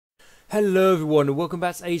Hello everyone and welcome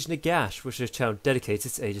back to Age Nagash, which is a channel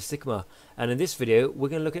dedicated to Age of Sigmar. And in this video we're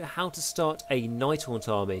going to look at how to start a Nighthaunt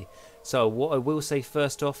army. So what I will say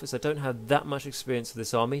first off is I don't have that much experience with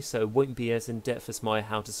this army, so it won't be as in depth as my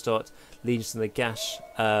how to start Legions of Nagash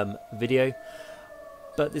video.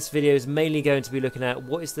 But this video is mainly going to be looking at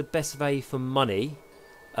what is the best value for money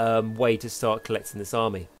way to start collecting this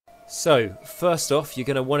army. So, first off, you're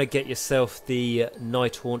going to want to get yourself the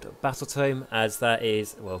Nighthaunt Battle Tome, as that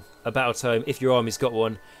is, well, a Battle Tome. If your army's got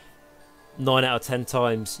one, 9 out of 10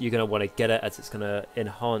 times you're going to want to get it, as it's going to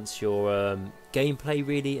enhance your gameplay,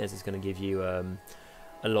 really, as it's going to give you a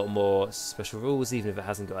lot more special rules. Even if it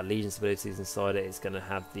hasn't got allegiance abilities inside it, it's going to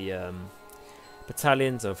have the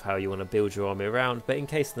battalions of how you want to build your army around. But in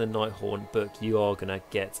case of the Nighthaunt book, you are going to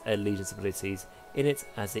get allegiance abilities in it,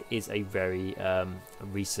 as it is a very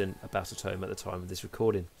recent battle tome at the time of this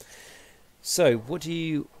recording. So what do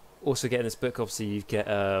you also get in this book? Obviously you get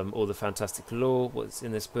all the fantastic lore, what's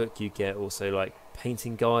in this book. You get also like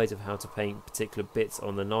painting guides of how to paint particular bits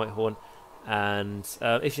on the Nighthaunt, and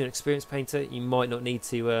if you're an experienced painter you might not need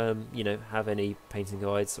to you know, have any painting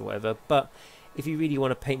guides or whatever, but if you really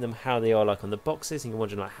want to paint them how they are like on the boxes and you're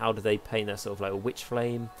wondering like how do they paint that sort of like a witch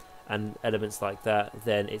flame and elements like that,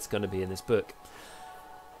 then it's going to be in this book.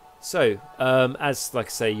 So, as like I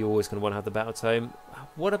say, you're always going to want to have the battle tome.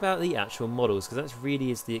 What about the actual models? Because that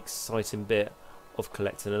really is the exciting bit of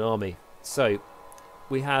collecting an army. So,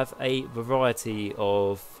 we have a variety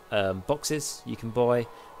of boxes you can buy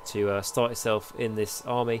to start yourself in this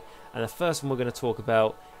army. And the first one we're going to talk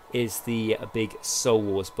about is the big Soul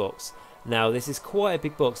Wars box. Now, this is quite a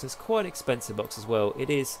big box. It's quite an expensive box as well.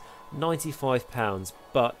 It is £95,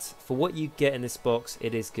 but for what you get in this box,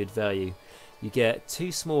 it is good value. You get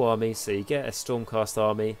two small armies, so you get a Stormcast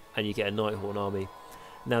army and you get a Nighthaunt army.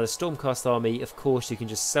 Now the Stormcast army, of course, you can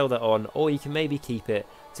just sell that on, or you can maybe keep it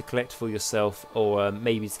to collect for yourself, or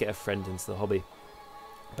maybe to get a friend into the hobby.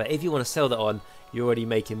 But if you want to sell that on, you're already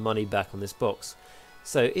making money back on this box.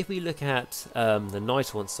 So if we look at the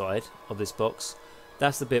Nighthaunt side of this box,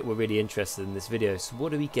 that's the bit we're really interested in this video. So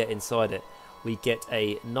what do we get inside it? We get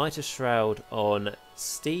a Niter Shroud on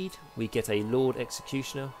Steed, we get a Lord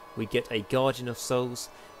Executioner, we get a Guardian of Souls,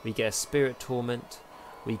 we get a Spirit Torment,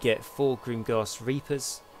 we get 4 Grimghast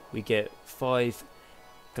Reapers, we get 5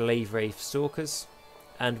 Glaive Wraith Stalkers,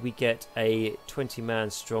 and we get a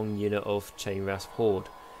 20-man strong unit of Chain Rasp Horde.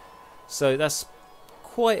 So that's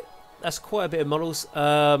quite a bit of models.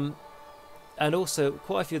 And also,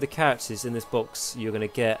 quite a few of the characters in this box you're going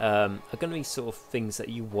to get are going to be sort of things that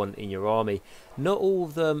you want in your army. Not all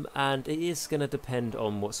of them, and it is going to depend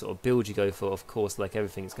on what sort of build you go for. Of course, like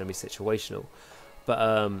everything, it's going to be situational.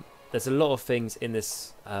 But there's a lot of things in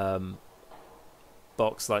this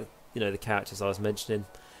box, like, you know, the characters I was mentioning,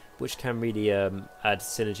 which can really add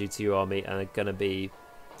synergy to your army, and are going to be,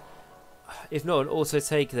 if not an auto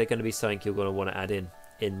take, they're going to be something you're going to want to add in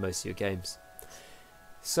most of your games.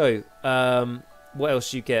 So, what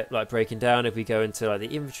else you get, like breaking down, if we go into like the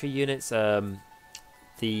infantry units, starting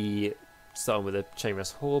with a Chain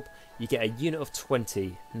Rasp Horde, you get a unit of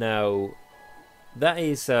 20. Now, that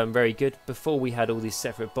is very good. Before we had all these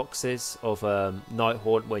separate boxes of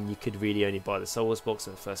Nighthaunt, when you could really only buy the Soul Wars box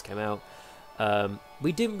when it first came out,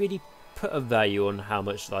 we didn't really put a value on how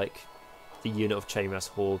much like the unit of Chain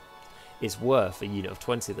Rasp Horde is worth, a unit of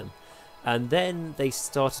 20 of them. And then they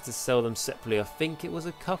started to sell them separately. I think it was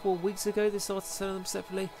a couple of weeks ago they started selling them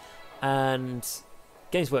separately. And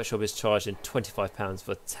Games Workshop is charging £25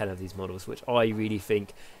 for 10 of these models, which I really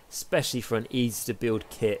think, especially for an easy to build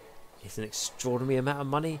kit, is an extraordinary amount of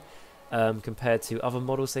money compared to other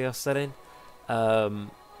models they are selling.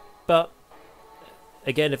 But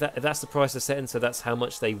again, if that's the price they're setting, so that's how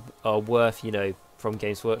much they are worth, you know, from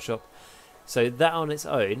Games Workshop. So that on its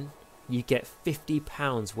own, you get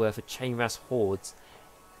 £50 worth of Chain Rasp Hordes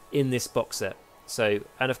in this box set. So,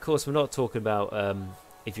 and of course we're not talking about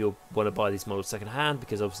if you want to buy these models second hand,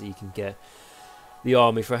 because obviously you can get the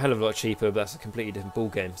army for a hell of a lot cheaper, but that's a completely different ball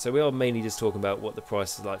game. So we are mainly just talking about what the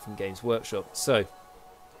price is like from Games Workshop. So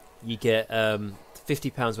you get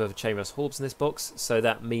 £50 worth of Chain Rasp Hordes in this box, so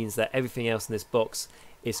that means that everything else in this box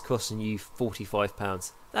is costing you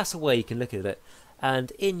 £45. That's the way you can look at it.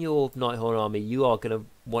 And in your Nighthaunt army, you are going to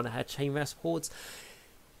want to have Chain Rasp Hordes.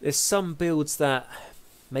 There's some builds that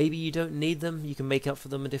maybe you don't need them. You can make up for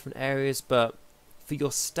them in different areas. But for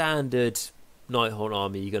your standard Nighthaunt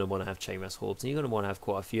army, you're going to want to have Chain Rasp Hordes. And you're going to want to have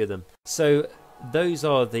quite a few of them. So those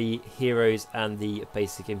are the heroes and the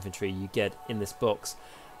basic infantry you get in this box,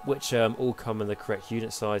 which all come in the correct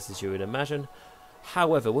unit size, as you would imagine.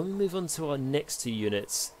 However, when we move on to our next 2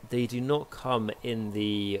 units, they do not come in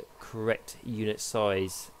the correct unit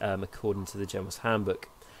size according to the General's Handbook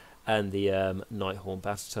and the Nighthaunt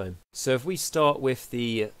Battle Tome. So if we start with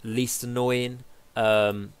the least annoying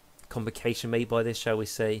convocation made by this, shall we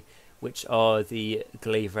say, which are the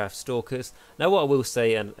Glaverath Stalkers. Now what I will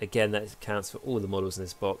say, and again that counts for all the models in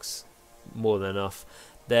this box, more than enough,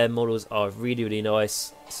 their models are really, really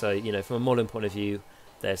nice. So, you know, from a modelling point of view,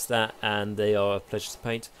 there's that, and they are a pleasure to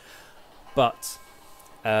paint. But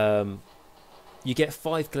you get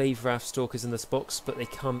 5 Glaverath Stalkers in this box, but they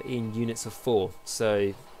come in units of 4.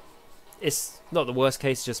 So it's not the worst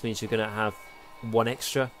case, it just means you're going to have 1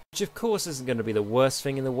 extra, which of course isn't going to be the worst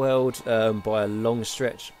thing in the world by a long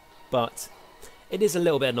stretch, but it is a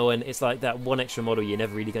little bit annoying. It's like that 1 extra model you're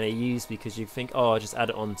never really going to use because you think, oh, I'll just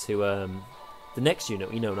add it on to the next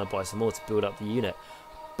unit, you know, and I'll buy some more to build up the unit.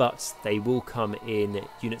 But they will come in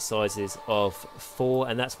unit sizes of 4,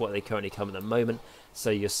 and that's what they currently come at the moment. So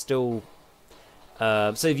you're still,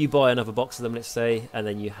 so if you buy another box of them, let's say, and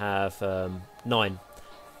then you have 9,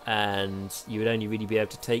 and you would only really be able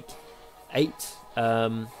to take 8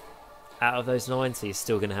 out of those 9, so you're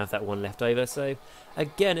still going to have that 1 left over. So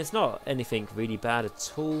again, it's not anything really bad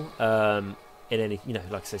at all in any, you know,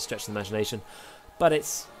 like I say, stretch the imagination. But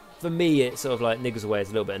it's, for me, it sort of like niggles away. It's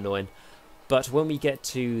a little bit annoying. But when we get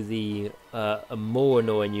to the a more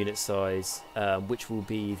annoying unit size, which will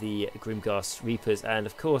be the Grimghast Reapers, and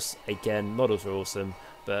of course, again, models are awesome,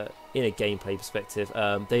 but in a gameplay perspective,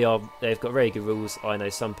 they've got very good rules. I know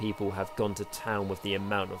some people have gone to town with the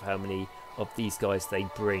amount of how many of these guys they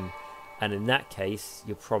bring, and in that case,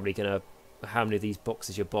 you're probably gonna, how many of these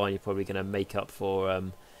boxes you're buying, you're probably gonna make up for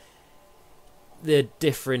the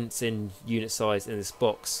difference in unit size in this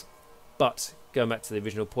box. But going back to the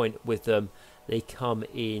original point with them, they come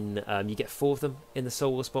in, you get 4 of them in the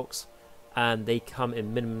Soul Wars box, and they come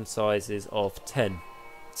in minimum sizes of 10.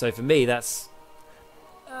 So for me, that's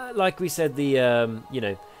like we said, the you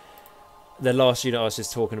know, the last unit I was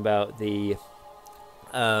just talking about, the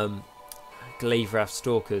Glaverath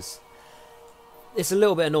Stalkers. It's a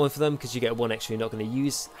little bit annoying for them because you get 1 extra you're not going to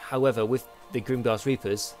use. However, with the Grimghast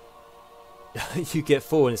Reapers, you get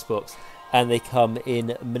 4 in this box, and they come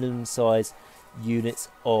in minimum size units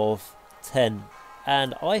of 10,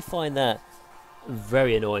 and I find that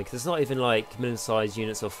very annoying because it's not even like minimum size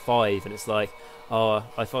units of 5, and it's like, oh,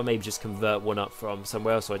 I thought maybe just convert 1 up from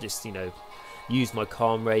somewhere else, so I just, you know, use my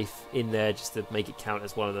Calm Wraith in there just to make it count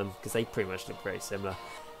as one of them, because they pretty much look very similar.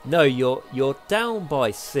 No, you're down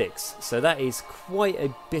by 6, so that is quite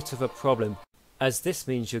a bit of a problem, as this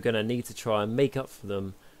means you're going to need to try and make up for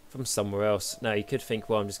them from somewhere else. Now you could think,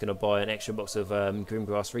 well, I'm just going to buy an extra box of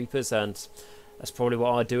Grimghast Reapers, and that's probably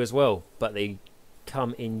what I'd do as well, but they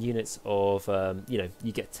come in units of, you know,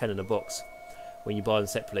 you get 10 in a box when you buy them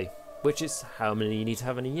separately, which is how many you need to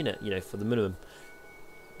have in a unit, you know, for the minimum.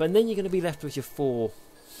 But then you're going to be left with your 4,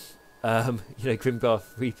 you know,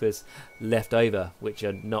 Grimghast Reapers left over, which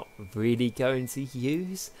you're not really going to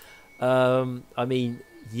use. I mean,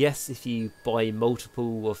 yes, if you buy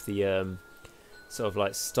multiple of the sort of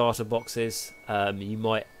like starter boxes, you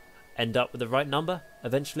might end up with the right number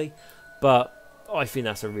eventually, but I think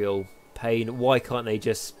that's a real pain. Why can't they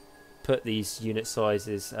just put these unit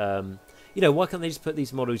sizes, you know, why can't they just put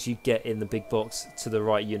these models you get in the big box to the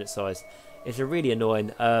right unit size? It's really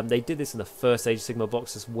annoying. They did this in the first Age of Sigmar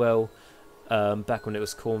box as well, back when it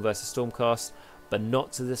was Khorne versus Stormcast, but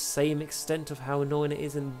not to the same extent of how annoying it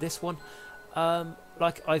is in this one.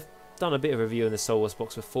 Like, I've done a bit of a review in the Soul Wars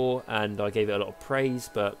box before, and I gave it a lot of praise,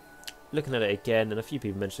 but looking at it again, and a few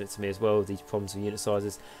people mentioned it to me as well, these problems with unit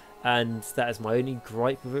sizes, and that is my only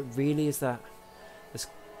gripe with it really, is that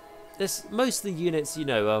there's most of the units, you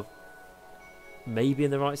know, are maybe in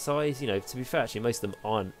the right size. You know, to be fair, actually most of them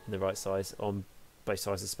aren't in the right size on both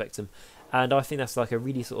sides of the spectrum, and I think that's like a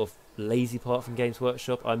really sort of lazy part from Games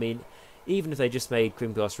Workshop. I mean, even if they just made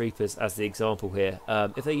Grimghast Reapers as the example here,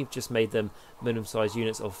 if they just made them minimum size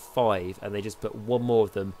units of 5 and they just put 1 more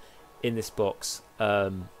of them in this box,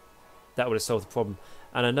 that would have solved the problem.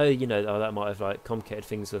 And I know, you know, that might have like complicated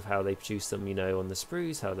things with how they produce them, you know, on the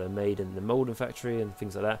sprues, how they're made in the moulding factory and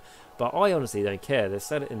things like that. But I honestly don't care. They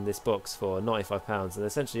sell it in this box for £95, and they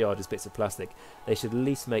essentially are just bits of plastic. They should at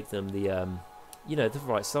least make them the, you know, the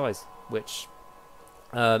right size. Which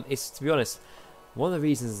is, to be honest, one of the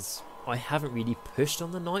reasons I haven't really pushed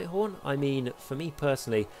on the Nighthaunt. I mean, for me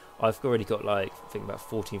personally, I've already got like, I think about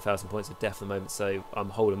 14,000 points of death at the moment, so I'm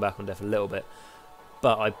holding back on death a little bit.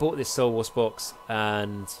 But I bought this Soul Wars box,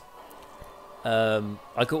 and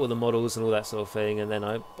I got all the models and all that sort of thing, and then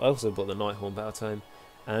I also bought the Nighthaunt Battle Tome,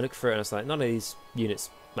 And I looked through it and I was like, none of these units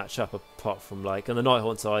match up apart from like on the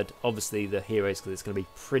Nighthaunt side, obviously the heroes, because it's going to be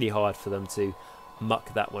pretty hard for them to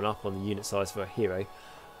muck that one up on the unit size for a hero.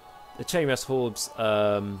 The Chainmass Hordes,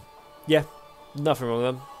 yeah, nothing wrong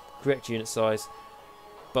with them, correct unit size.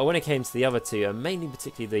 But when it came to the other two, and mainly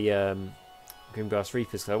particularly the Grimgrass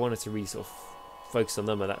Reapers, because I wanted to really sort of focus on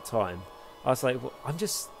them at that time, I was like, well, I'm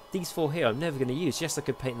just, these four here I'm never going to use. Yes, I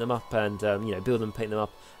could paint them up and you know, build them, paint them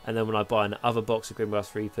up, and then when I buy another box of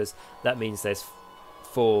Grimgrass Reapers, that means there's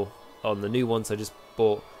 4 on the new ones I just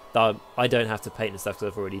bought that I don't have to paint and stuff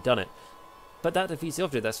because I've already done it. But that defeats the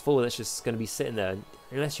object. That's 4 that's just going to be sitting there, and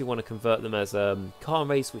unless you want to convert them as Khan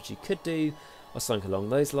race, which you could do, or something along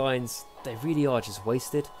those lines, they really are just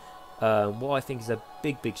wasted. What I think is a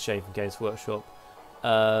big shame from Games Workshop.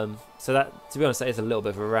 So that, to be honest, that is a little bit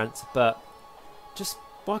of a rant, but just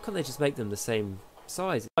why can't they just make them the same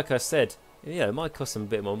size? Like I said, yeah, it might cost them a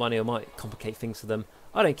bit more money, or might complicate things for them.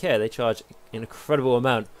 I don't care. They charge an incredible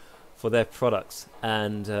amount for their products,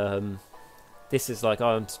 and this is like,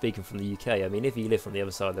 I'm speaking from the UK. I mean, if you live from the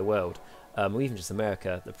other side of the world, or even just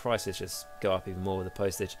America, the prices just go up even more with the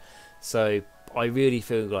postage. So I really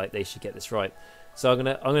feel like they should get this right. So I'm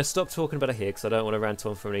gonna stop talking about it here because I don't want to rant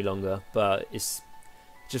on for any longer. But it's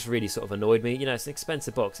just really sort of annoyed me. You know, it's an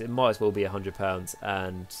expensive box. It might as well be £100,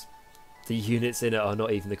 and the units in it are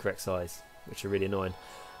not even the correct size, which are really annoying.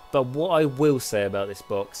 But what I will say about this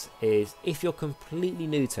box is, if you're completely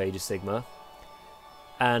new to Age of Sigmar,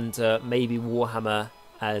 and maybe Warhammer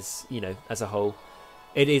as, you know, as a whole,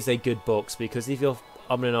 it is a good box, because if you're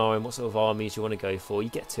umming what sort of armies you want to go for, you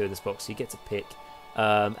get 2 in this box, so you get to pick.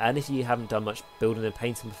 And if you haven't done much building and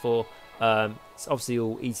painting before, it's obviously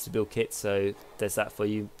all easy to build kits, so there's that for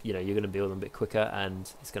you. You know, you're going to build them a bit quicker,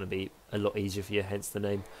 and it's going to be a lot easier for you, hence the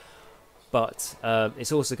name. But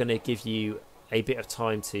it's also going to give you a bit of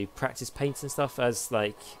time to practice painting stuff, as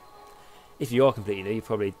like, if you are completely new, you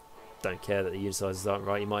probably don't care that the unit sizes aren't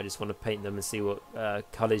right. You might just want to paint them and see what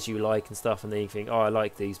colours you like and stuff, and then you think, oh, I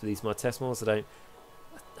like these, but these are my test models.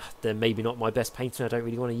 They're maybe not my best painting. I don't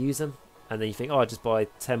really want to use them. And then you think, oh, I'll just buy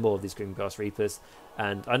 10 more of these Grimgrass Reapers,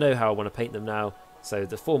 and I know how I want to paint them now. So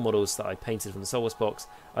the 4 models that I painted from the Soul Wars box,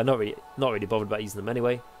 I'm not really bothered about using them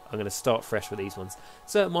anyway. I'm going to start fresh with these ones.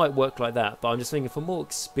 So it might work like that, but I'm just thinking for more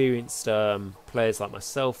experienced players like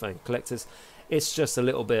myself and collectors, it's just a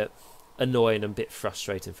little bit annoying and a bit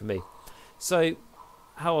frustrating for me. So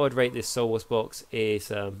how I would rate this Soul Wars box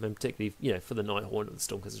is, and particularly, you know, for the Nighthaunt and the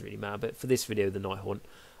Stormcast doesn't really matter, but for this video, the Nighthaunt,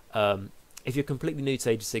 if you're completely new to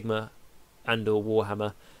Age of Sigmar and or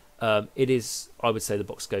Warhammer, it is, I would say, the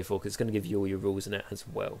box to go for, because it's going to give you all your rules in it as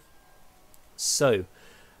well. So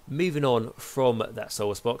moving on from that Soul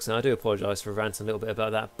Wars box, and I do apologise for ranting a little bit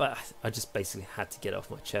about that, but I just basically had to get it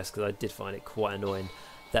off my chest because I did find it quite annoying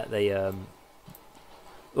that they,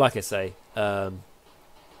 like I say, don't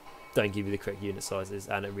give you the correct unit sizes,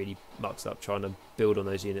 and it really mucks up trying to build on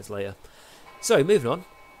those units later. So moving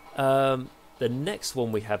on, the next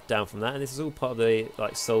one we have down from that, and this is all part of the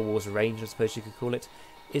like Soul Wars range, I suppose you could call it,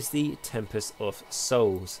 is the Tempest of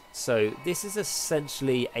Souls. So this is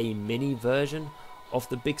essentially a mini version of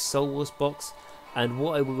the big Soul Wars box, and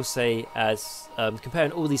what I will say, as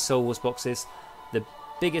comparing all these Soul Wars boxes, the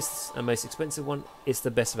biggest and most expensive one is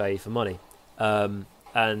the best value for money.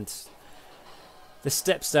 And the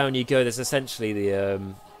steps down you go, there's essentially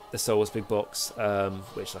the Soul Wars big box,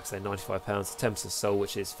 which, like I say, £95, the Tempest of Soul,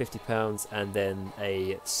 which is £50, and then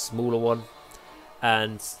a smaller one.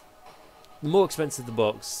 And the more expensive the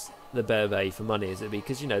box, the better value for money is it,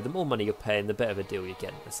 because, you know, the more money you're paying, the better of a deal you're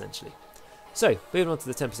getting, essentially. So, moving on to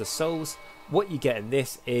the Tempest of Souls, what you get in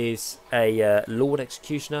this is a Lord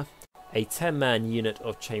Executioner, a 10-man unit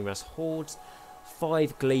of Chainmass Hordes,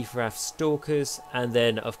 5 Gleifrath Stalkers, and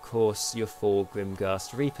then, of course, your 4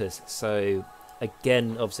 Grimgrass Reapers. So,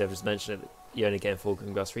 again, obviously I've just mentioned it, you're only getting 4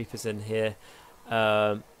 Grimgrass Reapers in here.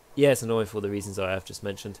 Yeah, it's annoying for the reasons I have just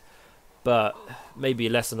mentioned, but maybe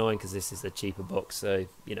less annoying because this is a cheaper box, so,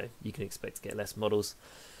 you know, you can expect to get less models.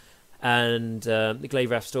 And the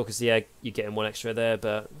Gleifrath Stalkers, yeah, you're getting 1 extra there,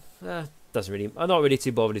 but doesn't really. I'm not really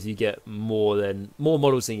too bothered if you get more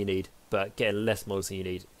models than you need, but getting less models than you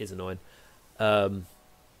need is annoying. And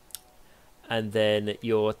then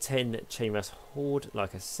your 10 Chainmass Horde,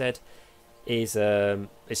 like I said, is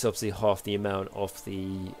it's obviously half the amount of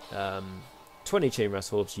the 20 Chainmass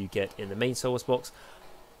Hordes you get in the main Soul Wars box,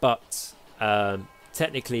 but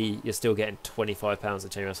technically you're still getting £25 of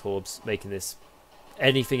Chainmass Hordes, making this,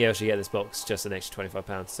 anything else you get in this box, just an extra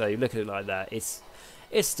 £25. So you look at it like that, it's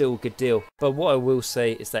still a good deal. But what I will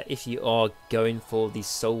say is that if you are going for these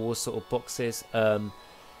Soul Wars sort of boxes,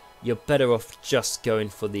 you're better off just going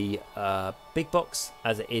for the big box,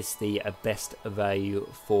 as it is the best value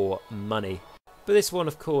for money. But this one,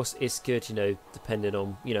 of course, is good, you know, depending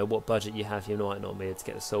on, you know, what budget you have. You might not be able to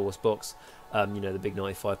get the Soul Wars box, you know, the big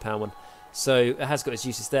 £95 one. So it has got its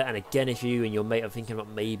uses there. And again, if you and your mate are thinking about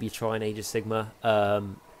maybe trying Age of Sigmar,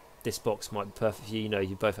 this box might be perfect for you. You know,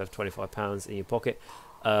 you both have £25 in your pocket.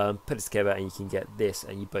 Put it together and you can get this,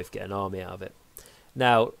 and you both get an army out of it.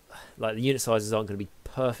 Now, like, the unit sizes aren't going to be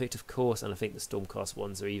perfect, of course, and I think the Stormcast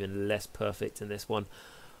ones are even less perfect in this one.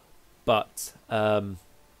 But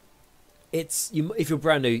if you're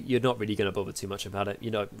brand new, you're not really going to bother too much about it.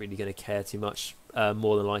 You're not really going to care too much,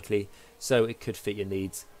 more than likely. So it could fit your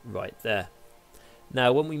needs right there.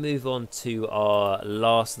 Now, when we move on to our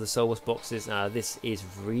last of the Soul Wars boxes, this is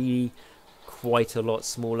really quite a lot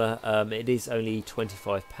smaller. It is only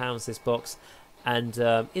 £25, this box, and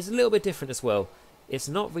it's a little bit different as well. It's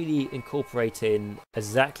not really incorporating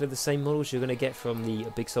exactly the same models you're going to get from the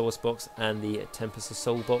big Soul Wars box and the Tempest of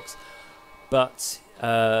Soul box, but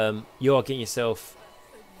you are getting yourself,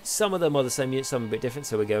 some of them are the same units, some are a bit different,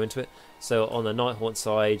 so we'll go into it. So on the Nighthaunt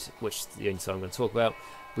side, which is the only side I'm going to talk about,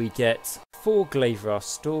 we get 4 Glaive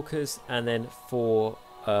Stalkers and then 4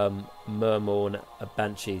 Murmorn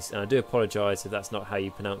Banshees. And I do apologise if that's not how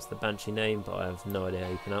you pronounce the Banshee name, but I have no idea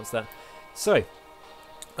how you pronounce that. So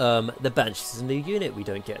the Banshees is a new unit. We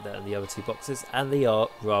don't get that in the other 2 boxes, and they are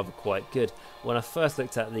rather quite good. When I first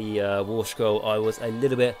looked at the War Scroll, I was a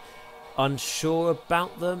little bit unsure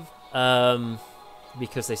about them,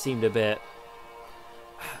 because they seemed a bit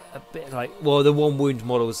like, well, the one wound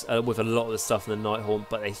models with a lot of the stuff in the Nighthaunt,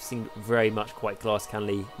 but they seemed very much quite glass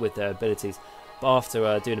candy with their abilities. But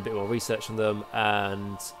after doing a bit more research on them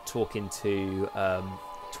and talking to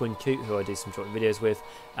Twin Coot, who I do some joint videos with,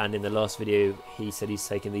 and in the last video he said he's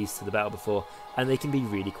taken these to the battle before, and they can be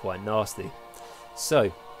really quite nasty.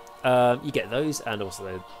 So you get those, and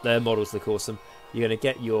also their models look awesome. You're going to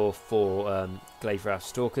get your 4 Glaive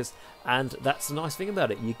Stalkers, and that's the nice thing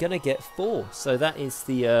about it. You're going to get 4, so that is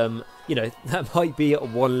the you know, that might be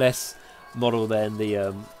 1 less model than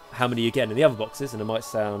the how many you get in the other boxes, and it might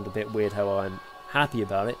sound a bit weird how I'm happy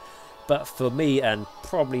about it, but for me, and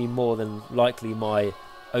probably more than likely my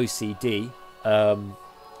OCD,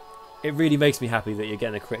 it really makes me happy that you're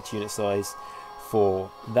getting the correct unit size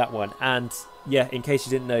for that one. And yeah, in case you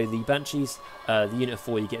didn't know, the Banshees, the unit of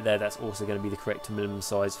 4 you get there, that's also going to be the correct minimum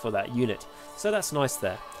size for that unit, so that's nice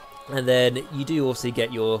there. And then you do also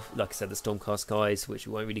get your, like I said, the Stormcast guys, which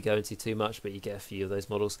we won't really go into too much, but you get a few of those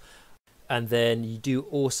models. And then you do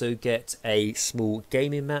also get a small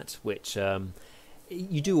gaming mat, which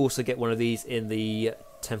you do also get one of these in the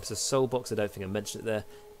Tempest of Soul box. I don't think I mentioned it there.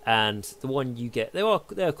 And the one you get, they are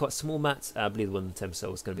quite small mats. I believe the one in the Tempest of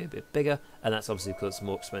Soul is going to be a bit bigger, and that's obviously because it's a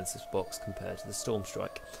more expensive box compared to the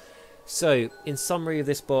Stormstrike. So, in summary of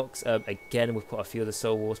this box, again, we've got a few of the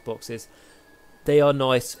Soul Wars boxes. They are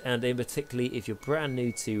nice, and in particularly if you're brand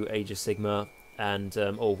new to Age of Sigmar, and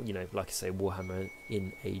or, you know, like I say, Warhammer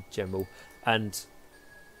in a general. And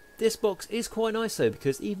this box is quite nice though,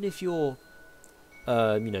 because even if you're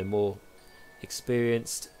you know, more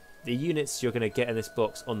experienced, the units you're going to get in this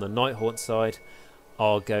box on the Nighthaunt side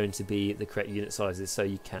are going to be the correct unit sizes, so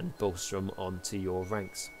you can bolster them onto your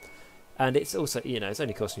ranks. And it's also, you know, it's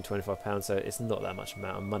only costing you £25, so it's not that much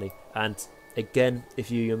amount of money. And again, if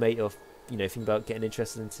you, your mate, or, you know, think about getting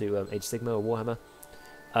interested into Age of Sigmar or Warhammer,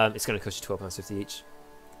 it's going to cost you £12.50 each,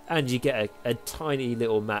 and you get a tiny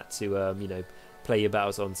little mat to you know, play your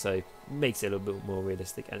battles on, so it makes it a little bit more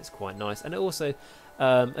realistic, and it's quite nice. And it also,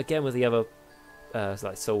 again, with the other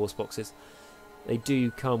like Soul Wars boxes, they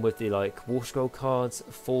do come with the like War Scroll cards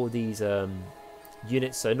for these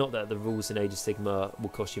units. So not that the rules in Age of Sigmar will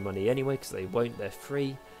cost you money anyway, because they won't, they're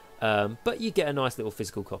free, but you get a nice little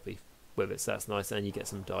physical copy with it, so that's nice, and you get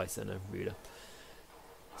some dice and a ruler.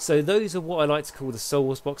 So those are what I like to call the Soul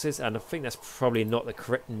Wars boxes, and I think that's probably not the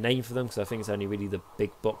correct name for them, because I think it's only really the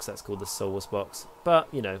big box that's called the Soul Wars box,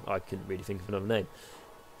 but you know, I couldn't really think of another name.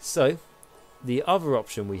 So the other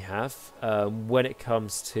option we have, when it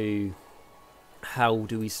comes to how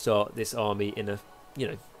do we start this army in a, you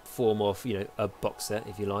know, form of, you know, a box set,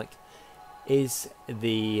 if you like, is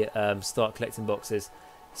the start collecting boxes.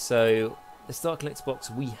 So the start collecting box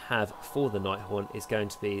we have for the Nighthaunt is going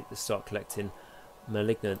to be the start collecting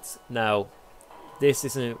Malignant. Now, this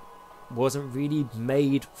wasn't really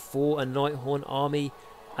made for a Nighthaunt army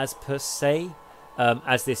as per se,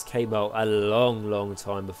 as this came out a long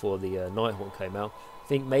time before the Nighthaunt came out. I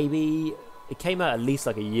think maybe it came out at least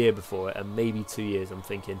like a year before it, and maybe 2 years, I'm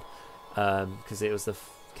thinking, because it was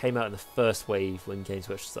came out in the first wave when Games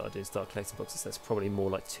Workshop started doing start collecting boxes. That's probably more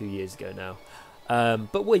like 2 years ago now.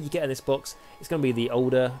 But what you get in this box, it's going to be the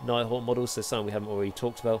older Nighthaunt models, so some we haven't already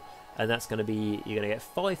talked about, and that's going to be, you're going to get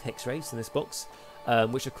 5 Hex Rays in this box,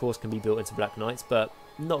 which of course can be built into Black Knights, but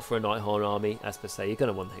not for a Nighthaunt army, as per se. You're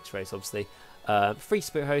going to want Hex Rays, obviously. 3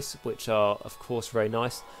 Spirit Hosts, which are of course very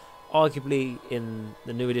nice. Arguably, in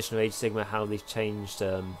the new edition of Age of Sigmar, how they've changed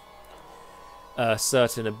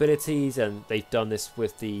certain abilities, and they've done this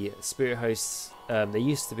with the Spirit Hosts. They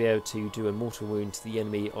used to be able to do a mortal wound to the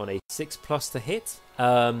enemy on a 6+ to hit,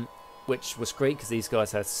 which was great because these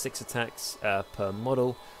guys had 6 attacks per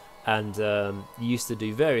model, and you used to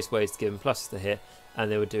do various ways to give them pluses to hit, and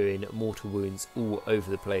they were doing mortal wounds all over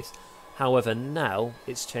the place. However, now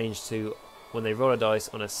it's changed to when they roll a dice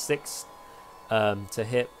on a 6 to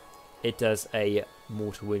hit, it does a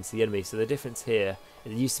mortal wound to the enemy. So the difference here,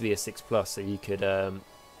 it used to be a 6+, so you could,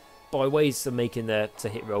 by ways of making their to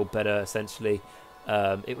hit roll better, essentially,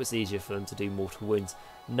 it was easier for them to do mortal wounds.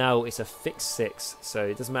 Now it's a fixed 6, so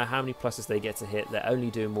it doesn't matter how many pluses they get to hit, they're only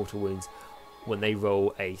doing mortal wounds when they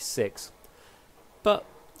roll a 6. But,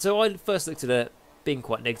 so I first looked at it being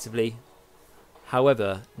quite negatively.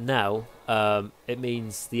 However, now it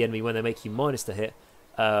means the enemy, when they make you minus to hit,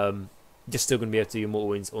 you're still going to be able to do mortal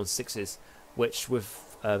wounds on 6s, which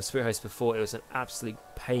with Spirit Host before, it was an absolute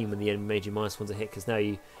pain when the enemy made you -1 to hit, because now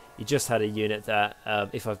you just had a unit that,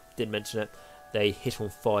 if I didn't mention it, they hit on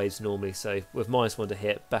 5s normally. So with -1 to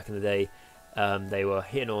hit, back in the day, they were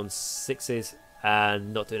hitting on 6s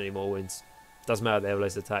and not doing any more wounds. Doesn't matter, they have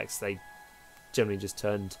loads of attacks, they generally just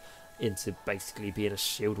turned into basically being a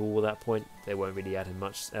shield wall at that point. They weren't really adding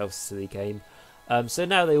much else to the game. So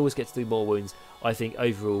now they always get to do more wounds. I think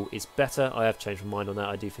overall it's better. I have changed my mind on that.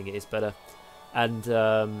 I do think it is better. And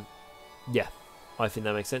yeah, I think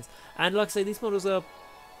that makes sense. And like I say, these models are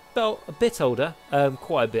about a bit older,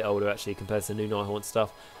 quite a bit older actually compared to the new Nighthaunt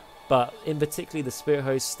stuff. But in particularly the Spirit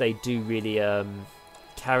Hosts, they do really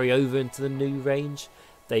carry over into the new range.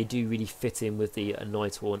 They do really fit in with the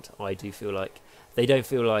Nighthaunt, I do feel like. They don't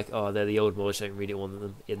feel like, oh, they're the old models, don't really want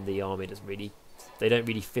them in the army. They don't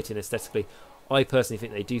really fit in aesthetically. I personally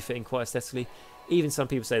think they do fit in quite aesthetically. Even some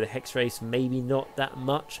people say the Hex Race, maybe not that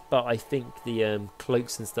much, but I think the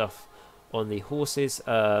cloaks and stuff on the horses,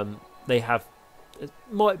 they have, it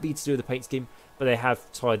might be to do with the paint scheme, but they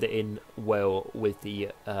have tied it in well with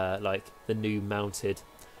the like the new mounted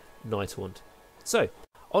Nighthaunt. So,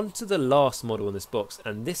 on to the last model in this box,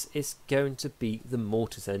 and this is going to be the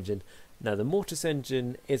Mortis Engine. Now, the Mortis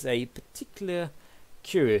Engine is a particular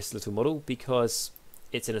curious little model because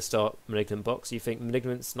it's in a Start Malignant box. You think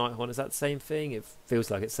Malignant's Nighthaunt, is that the same thing? It feels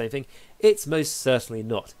like it's the same thing. It's most certainly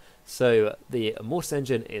not. So the Mortis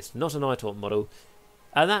Engine is not a Nighthaunt model,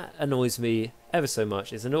 and that annoys me ever so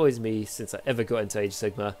much. It's annoys me since I ever got into Age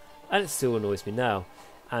of Sigmar, and it still annoys me now.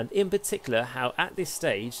 And in particular, how at this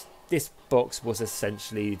stage, this box was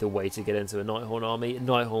essentially the way to get into a Nighthaunt army.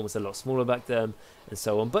 Nighthaunt was a lot smaller back then, and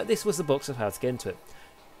so on, but this was the box of how to get into it.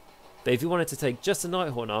 But if you wanted to take just a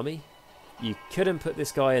Nighthaunt army, you couldn't put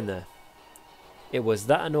this guy in there. It was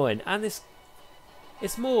that annoying, and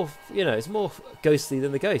it's more, you know, it's more ghostly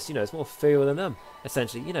than the ghost. You know, it's more feral than them.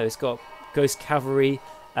 Essentially, you know, it's got ghost cavalry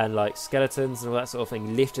and like skeletons and all that sort of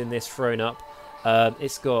thing lifting this throne up.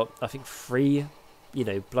 It's got, I think, 3, you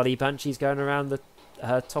know, bloody banshees going around the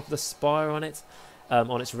top of the spire on it,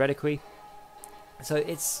 on its reliquary. So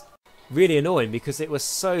it's really annoying because it was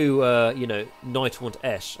so, you know,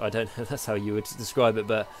 Nighthaunt-esh. I don't know if that's how you would describe it,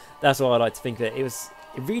 but that's what I like to think of it. It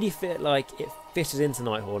really fit, like, it fitted into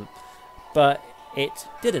Nighthaunt, but it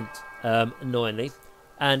didn't, annoyingly.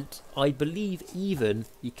 And I believe even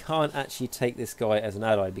you can't actually take this guy as an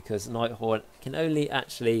ally because Nighthaunt can only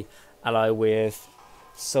actually ally with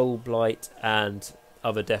Soul Blight and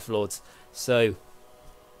other Death Lords. So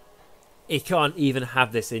you can't even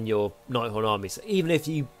have this in your Nighthaunt army. So even if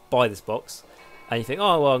you buy this box and you think,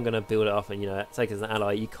 oh well, I'm going to build it up and, you know, take it as an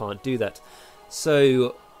ally, you can't do that.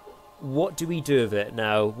 So what do we do with it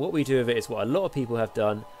now? What we do with it is what a lot of people have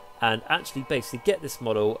done, and actually basically get this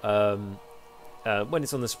model when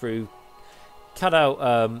it's on the sprue, cut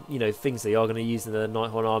out you know, things that you are going to use in the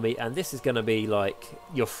Nighthaunt army, and this is going to be like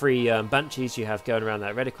your 3 banshees you have going around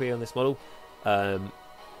that reliquary on this model.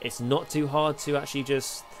 It's not too hard to actually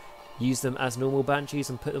just use them as normal banshees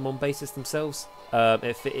and put them on bases themselves.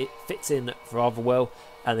 It fits in rather well,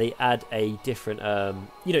 and they add a different,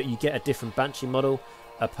 you know, you get a different banshee model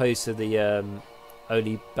opposed to the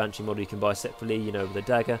only banshee model you can buy separately, you know, with a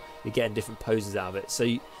dagger. You're getting different poses out of it, so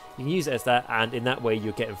you can use it as that, and in that way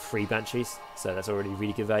you're getting 3 banshees, so that's already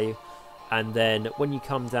really good value. And then when you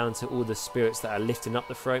come down to all the spirits that are lifting up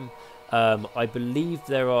the throne, I believe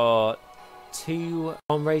there are 2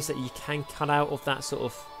 arm rays that you can cut out of that sort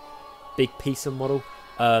of big piece of model.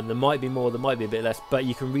 There might be more, there might be a bit less, but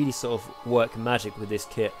you can really sort of work magic with this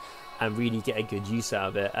kit and really get a good use out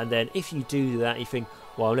of it. And then if you do that, you think,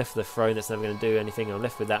 well, I'm left with a throne that's never going to do anything, I'm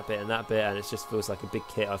left with that bit, and it just feels like a big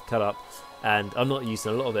kit I've cut up, and I'm not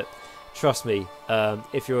using a lot of it. Trust me,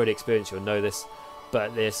 if you're already experienced, you'll know this,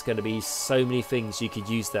 but there's going to be so many things you could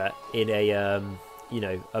use that in a, you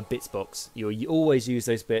know, a bits box. You always use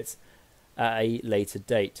those bits at a later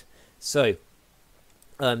date. So,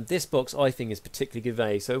 this box I think is particularly good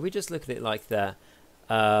value. So if we just look at it like that,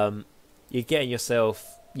 you're getting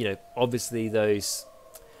yourself, you know, obviously those,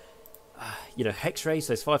 you know, hex rays,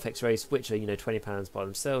 those 5 hex rays, which are, you know, £20 by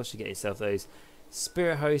themselves. You get yourself those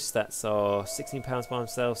spirit hosts, that's are £16 by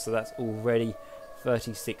themselves, so that's already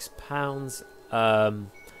 £36. And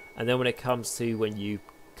then when it comes to when you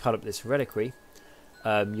cut up this reliquary,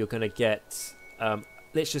 you're going to get,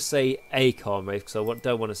 let's just say a Khan Wraith, because I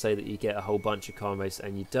don't want to say that you get a whole bunch of Khan Wraiths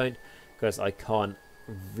and you don't, because I can't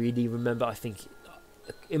really remember. I think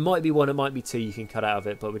it might be 1, it might be 2 you can cut out of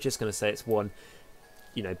it, but we're just going to say it's 1,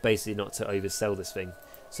 you know, basically not to oversell this thing.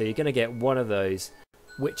 So you're going to get 1 of those,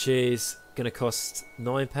 which is going to cost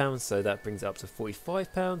 £9, so that brings it up to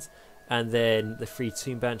 £45. And then the 3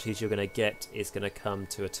 Tomb Banshees you're going to get is going to come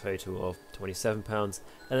to a total of £27,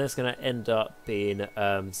 and that's going to end up being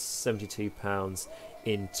 £72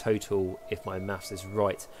 in total, if my maths is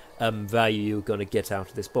right, value you're going to get out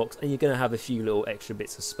of this box. And you're going to have a few little extra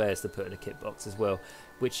bits of spares to put in a kit box as well,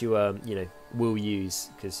 which you you know, will use,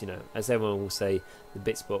 because, you know, as everyone will say, the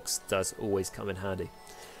bits box does always come in handy.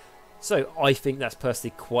 So I think that's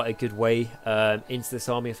personally quite a good way into this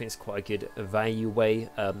army. I think it's quite a good value way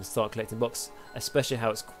to start collecting box, especially how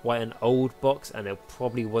it's quite an old box and it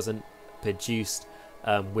probably wasn't produced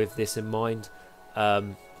with this in mind.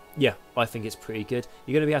 Yeah, I think it's pretty good.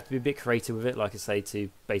 You're going to have to be a bit creative with it, like I say, to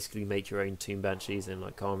basically make your own Tomb Banshees and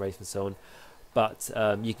like Khan Wraith and so on. But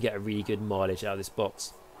you can get a really good mileage out of this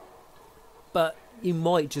box. But you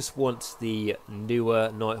might just want the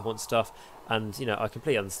newer Nighthaunt stuff, and you know, I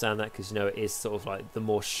completely understand that, because you know, it is sort of like the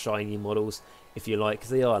more shiny models, if you like, because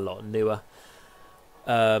they are a lot newer.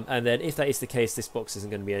 And then if that is the case, this box isn't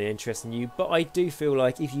going to be any interest in you. But I do feel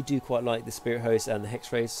like if you do quite like the Spirit Host and the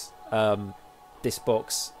Hex Rays, this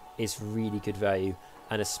box is really good value,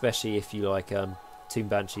 and especially if you like Tomb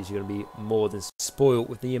Banshees, you're going to be more than spoiled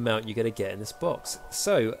with the amount you're going to get in this box.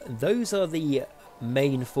 So those are the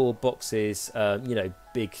main 4 boxes, you know,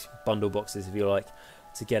 big bundle boxes if you like,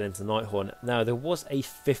 to get into Nighthaunt. Now there was a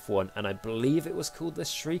 5th one, and I believe it was called the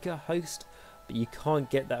Shrieker Host, but you can't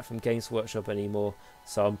get that from Games Workshop anymore,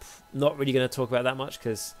 so I'm not really going to talk about that much,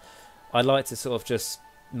 because I like to sort of just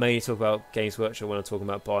mainly talk about Games Workshop when I'm talking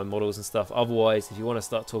about buying models and stuff. Otherwise, if you want to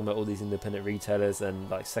start talking about all these independent retailers and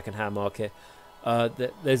like second-hand market,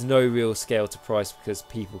 there's no real scale to price, because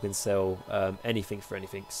people can sell anything for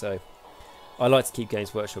anything. So I like to keep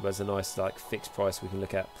Games Workshop as a nice like fixed price we can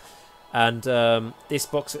look at. And this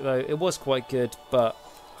box, though, it was quite good, but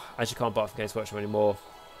as you can't buy it from Games Workshop anymore,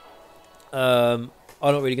 I'm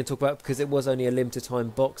not really going to talk about it, because it was only a limited time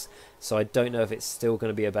box, so I don't know if it's still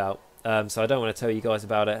going to be about. So I don't want to tell you guys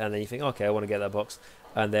about it, and then you think, okay, I want to get that box,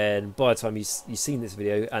 and then by the time you've seen this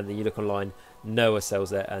video and then you look online, no one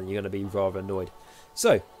sells it, and you're going to be rather annoyed.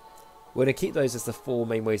 So we're going to keep those as the 4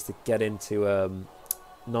 main ways to get into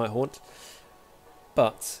Nighthaunt.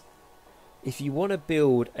 But if you want to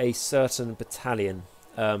build a certain battalion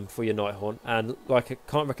for your Nighthaunt, and like I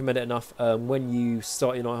can't recommend it enough, when you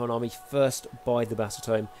start your Nighthaunt army, first buy the battle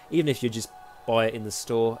tome, even if you just buy it in the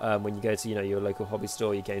store when you go to, you know, your local hobby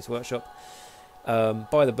store, your Games Workshop.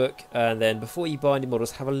 Buy the book, and then before you buy any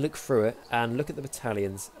models, have a look through it and look at the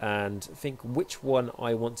battalions and think which one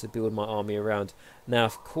I want to build my army around. Now,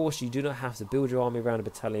 of course, you do not have to build your army around a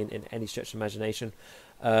battalion in any stretch of imagination,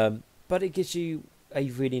 but it gives you a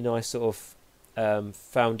really nice sort of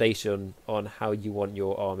foundation on how you want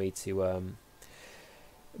your army to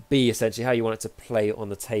be, essentially how you want it to play on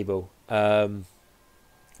the table,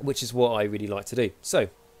 which is what I really like to do. So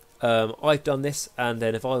I've done this, and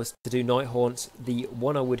then if I was to do Nighthaunt, the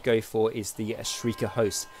one I would go for is the Shrieker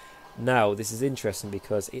Host. Now this is interesting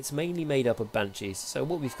because it's mainly made up of Banshees. So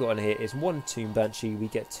what we've got on here is 1 Tomb Banshee, we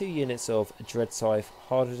get 2 units of Dread Scythe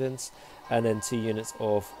Hardedens, and then 2 units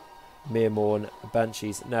of Mirmorn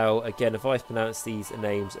Banshees. Now again, if I've pronounced these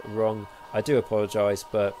names wrong, I do apologise,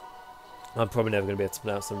 but I'm probably never going to be able to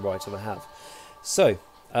pronounce them right if I have. So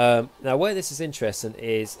now where this is interesting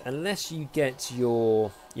is, unless you get your,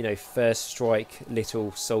 you know, First Strike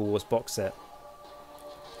Little Soul Wars box set,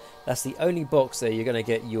 that's the only box that you're going to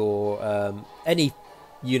get your any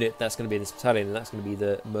unit that's going to be in this battalion, and that's going to be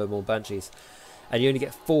the Mirmorn Banshees. and you only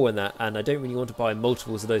get 4 in that, and I don't really want to buy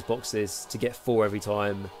multiples of those boxes to get 4 every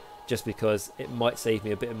time, just because it might save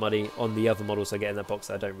me a bit of money on the other models I get in that box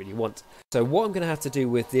that I don't really want. So what I'm going to have to do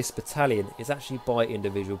with this battalion is actually buy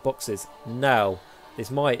individual boxes. Now,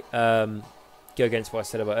 this might go against what I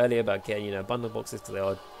said about earlier about getting, you know, bundle boxes, because they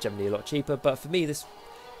are generally a lot cheaper, but for me this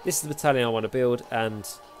is the battalion I want to build, and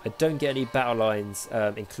I don't get any battle lines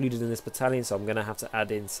included in this battalion, so I'm going to have to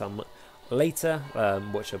add in some later,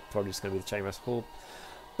 which are probably just going to be the chain rifle.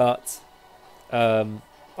 But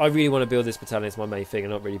I really want to build this battalion. It's my main thing. I'm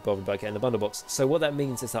not really bothered about getting the bundle box. So what that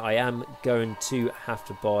means is that I am going to have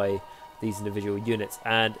to buy these individual units,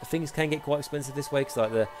 and things can get quite expensive this way, because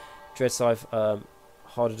like the Dread Scythe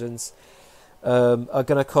Hardedens are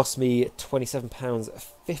going to cost me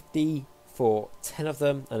 £27.50 for 10 of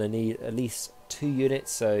them, and I need at least 2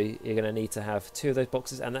 units, so you're going to need to have 2 of those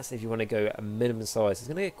boxes, and that's if you want to go a minimum size. It's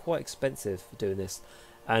going to get quite expensive for doing this.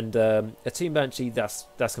 And a Tomb Banshee, that's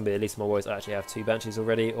going to be at least my worries. I actually have 2 Banshees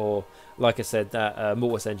already, or like I said, that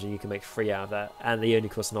Mortis engine, you can make 3 out of that, and they only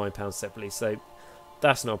cost £9 separately, so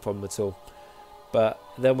that's not a problem at all. But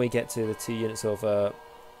then we get to the 2 units of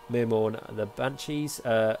Mirmorn and the Banshees.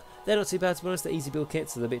 They're not too bad, to be honest. They're easy build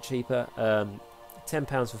kits, so they're a bit cheaper.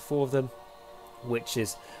 £10 for 4 of them, which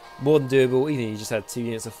is more than doable. Even if you just had 2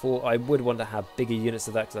 units of 4, I would want to have bigger units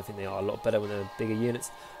of that, because I think they are a lot better when they're bigger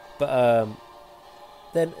units. But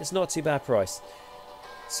then it's not too bad price.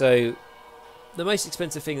 So the most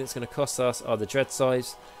expensive thing that's going to cost us are the Dread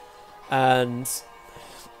Scythes, and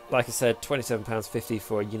like I said, £27.50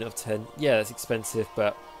 for a unit of 10. Yeah, that's expensive,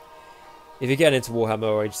 but if you get into Warhammer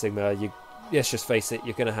or Age of Sigmar, let's just face it,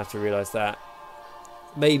 you're going to have to realise that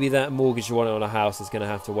maybe that mortgage you want on a house is going to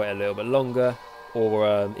have to wait a little bit longer,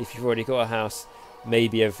 or if you've already got a house,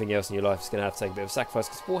 maybe everything else in your life is going to have to take a bit of sacrifice,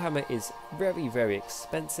 because Warhammer is very, very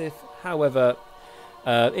expensive. However,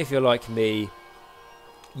 if you're like me,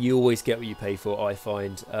 you always get what you pay for, I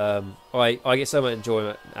find. I get so much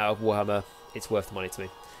enjoyment out of Warhammer, it's worth the money to me.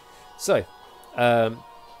 So,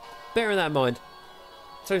 bearing that in mind,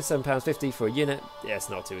 £27.50 for a unit, yeah, it's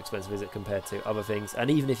not too expensive, is it, compared to other things?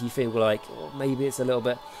 And even if you feel like, oh, maybe it's a little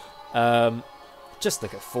bit, just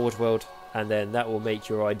look at Forge World, and then that will make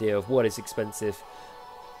your idea of what is expensive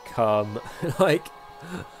come, like,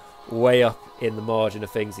 way up in the margin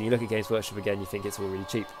of things. And you look at Games Workshop again, you think it's all really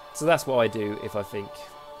cheap. So that's what I do if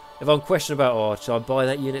I'm questioning about, oh, should I buy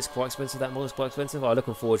that unit? It's quite expensive, that model's quite expensive. I look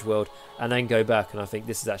on Forge World and then go back and I think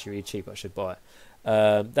this is actually really cheap, I should buy it.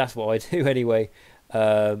 That's what I do anyway.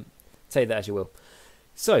 Take that as you will.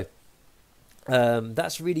 So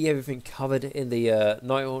that's really everything covered in the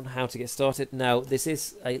Nighthaunt, how to get started. Now this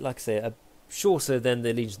is, like I say, shorter than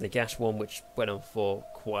the Legion of Nagash one, which went on for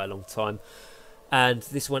quite a long time. And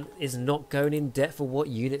this one is not going in depth for what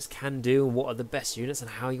units can do and what are the best units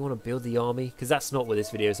and how you want to build the army, because that's not what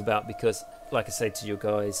this video is about. Because, like I said to you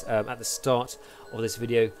guys at the start of this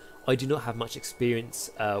video, I do not have much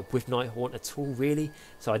experience with Nighthaunt at all, really.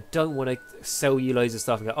 So I don't want to sell you loads of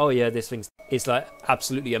stuff and go, oh yeah, this thing's like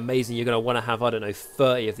absolutely amazing. You're going to want to have, I don't know,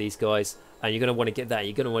 30 of these guys, and you're going to want to get that,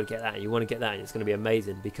 you're going to want to get that, and you want to get that, and it's going to be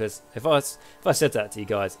amazing. Because if I said that to you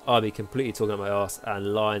guys, I'd be completely talking about my arse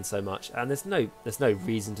and lying so much, and there's no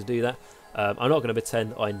reason to do that. I'm not going to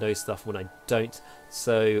pretend I know stuff when I don't.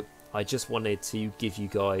 So I just wanted to give you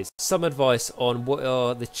guys some advice on what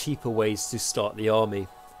are the cheaper ways to start the army.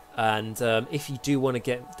 And if you do want to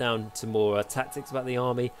get down to more tactics about the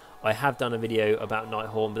army, I have done a video about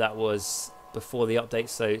Nighthaunt, but that was before the update,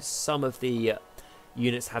 so some of the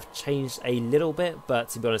units have changed a little bit, but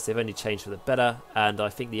to be honest, they've only changed for the better. And I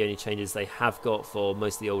think the only changes they have got for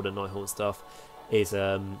most of the older Nighthaunt stuff is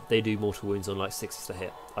they do mortal wounds on like 6 to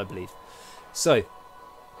hit, I believe. So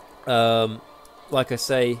like I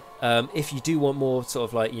say, if you do want more sort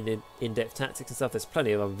of like in-depth tactics and stuff, there's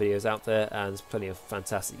plenty of other videos out there, and there's plenty of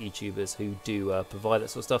fantastic YouTubers who do provide that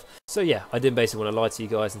sort of stuff. So yeah, I didn't basically want to lie to you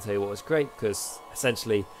guys and tell you what was great, because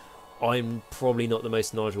essentially I'm probably not the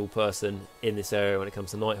most knowledgeable person in this area when it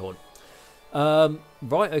comes to Nighthaunt.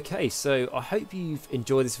 Right, okay, so I hope you've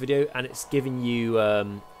enjoyed this video and it's given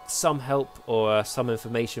you some help or some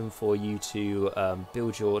information for you to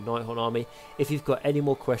build your Nighthaunt army. If you've got any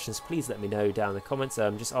more questions, please let me know down in the comments.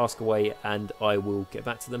 Just ask away and I will get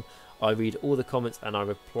back to them. I read all the comments and I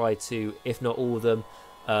reply to, if not all of them,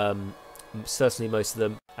 certainly most of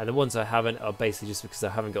them. And the ones I haven't are basically just because I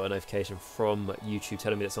haven't got a notification from YouTube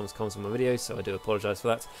telling me that someone's commented on my videos, so I do apologise for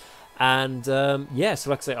that. And yeah, so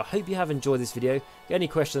like I say, I hope you have enjoyed this video. Get any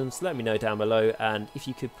questions, let me know down below, and if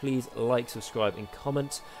you could please like, subscribe and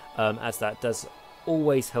comment, as that does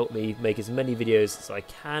always help me make as many videos as I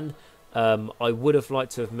can I would have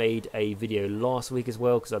liked to have made a video last week as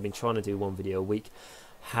well, because I've been trying to do one video a week.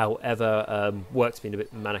 However, work's been a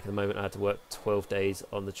bit manic at the moment. I had to work 12 days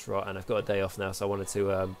on the trot, and I've got a day off now, so I wanted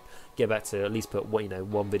to get back to at least put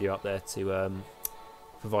one video up there to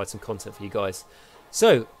provide some content for you guys.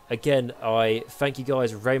 So again, I thank you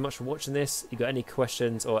guys very much for watching this. If you got any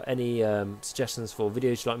questions or any suggestions for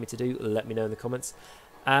videos you'd like me to do, let me know in the comments.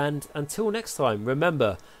 And until next time,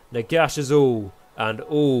 remember, Nagash is all, and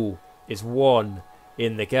all is one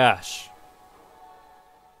in Nagash.